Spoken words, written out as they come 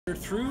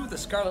Through the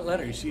Scarlet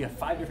Letter, you see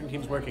 5 different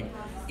teams working.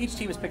 Each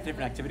team has picked a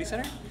different activity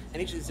center,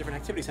 and each of these different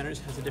activity centers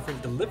has a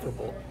different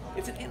deliverable.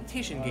 It's an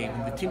annotation game,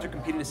 and the teams are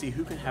competing to see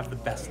who can have the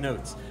best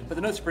notes. But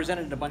the notes are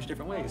presented in a bunch of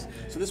different ways.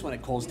 So this one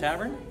at Cole's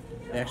Tavern,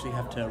 they actually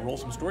have to roll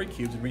some story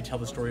cubes and retell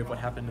the story of what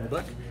happened in the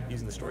book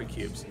using the story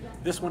cubes.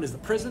 This one is the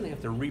prison. They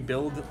have to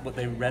rebuild what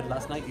they read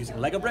last night using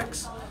Lego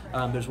bricks.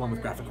 There's one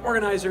with graphic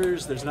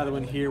organizers. There's another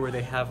one here where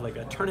they have like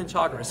a turn-in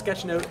chalk or a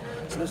sketch note.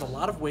 So there's a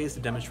lot of ways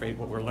to demonstrate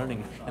what we're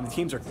learning, and the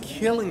teams are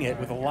killing it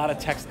with a lot of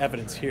text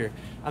evidence here.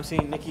 I'm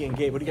seeing Nikki and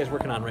Gabe. What are you guys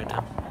working on right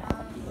now?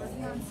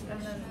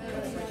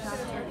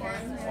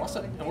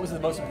 Awesome. And what was the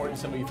most important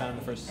symbol you found in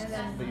the first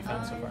that you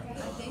found so far? I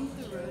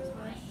think the rose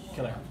one.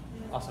 Killer.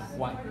 Awesome.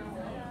 Why?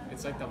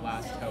 It's like the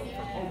last hope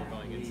for people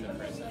going into the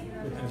prison.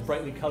 And it's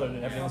brightly colored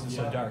and everything else is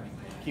so dark.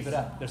 Keep it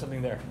up. There's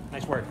something there.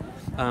 Nice work.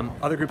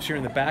 Other groups here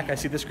in the back. I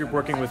see this group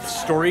working with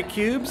story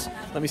cubes.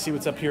 Let me see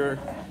what's up here.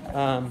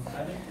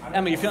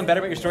 Emma, you feeling better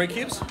about your story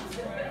cubes?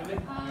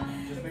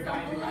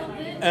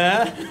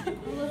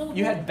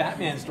 You had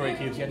Batman story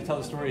cubes. You had to tell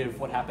the story of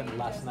what happened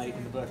last night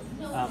in the book.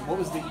 What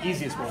was the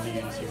easiest one to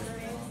use here?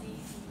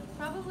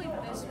 Probably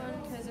this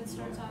one because it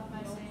starts off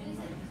by saying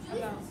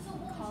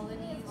about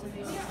colonies or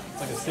maybe It's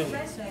like a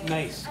city.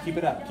 Nice. Keep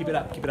it up. Keep it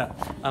up. Keep it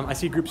up. I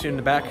see groups here in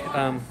the back.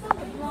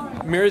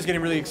 Mira's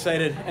getting really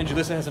excited, and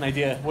Julissa has an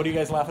idea. What are you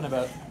guys laughing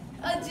about?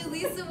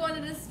 Julissa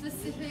wanted a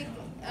specific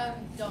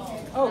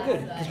doll. Oh,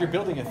 good, because you're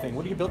building a thing.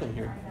 What are you building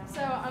here?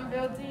 So I'm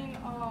building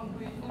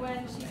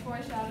when she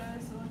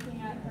foreshadows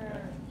looking at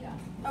her.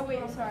 Oh wait,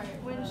 sorry.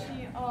 When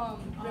she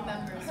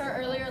Remembers. her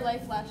earlier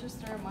life flashes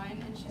through her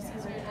mind and she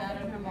sees her dad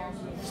and her mom.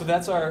 So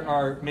that's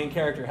our main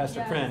character,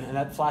 Hester Yes. Prynne, and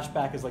that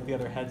flashback is like the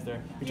other heads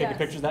there. You taking Yes.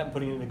 pictures of that and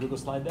putting it in the Google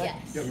slide deck?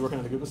 Yes. You working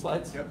on the Google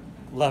slides? Yep.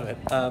 Love it.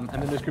 And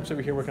then there's groups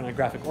over here working on a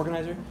graphic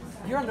organizer.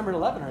 You're on number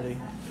 11 already.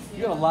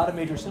 You have a lot of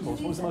major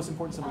symbols. What was the most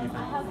important symbol you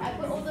found? I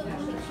put all the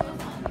pictures on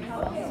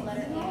how the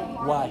letter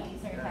A. Why?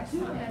 Because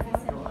it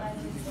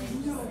symbolizes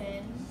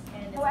sin,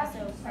 and it's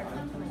also part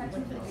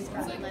of the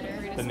Scarlet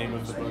Letter. The name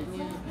of the book.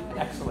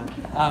 Excellent.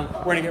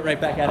 We're going to get right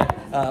back at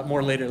it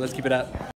more later. Let's keep it up.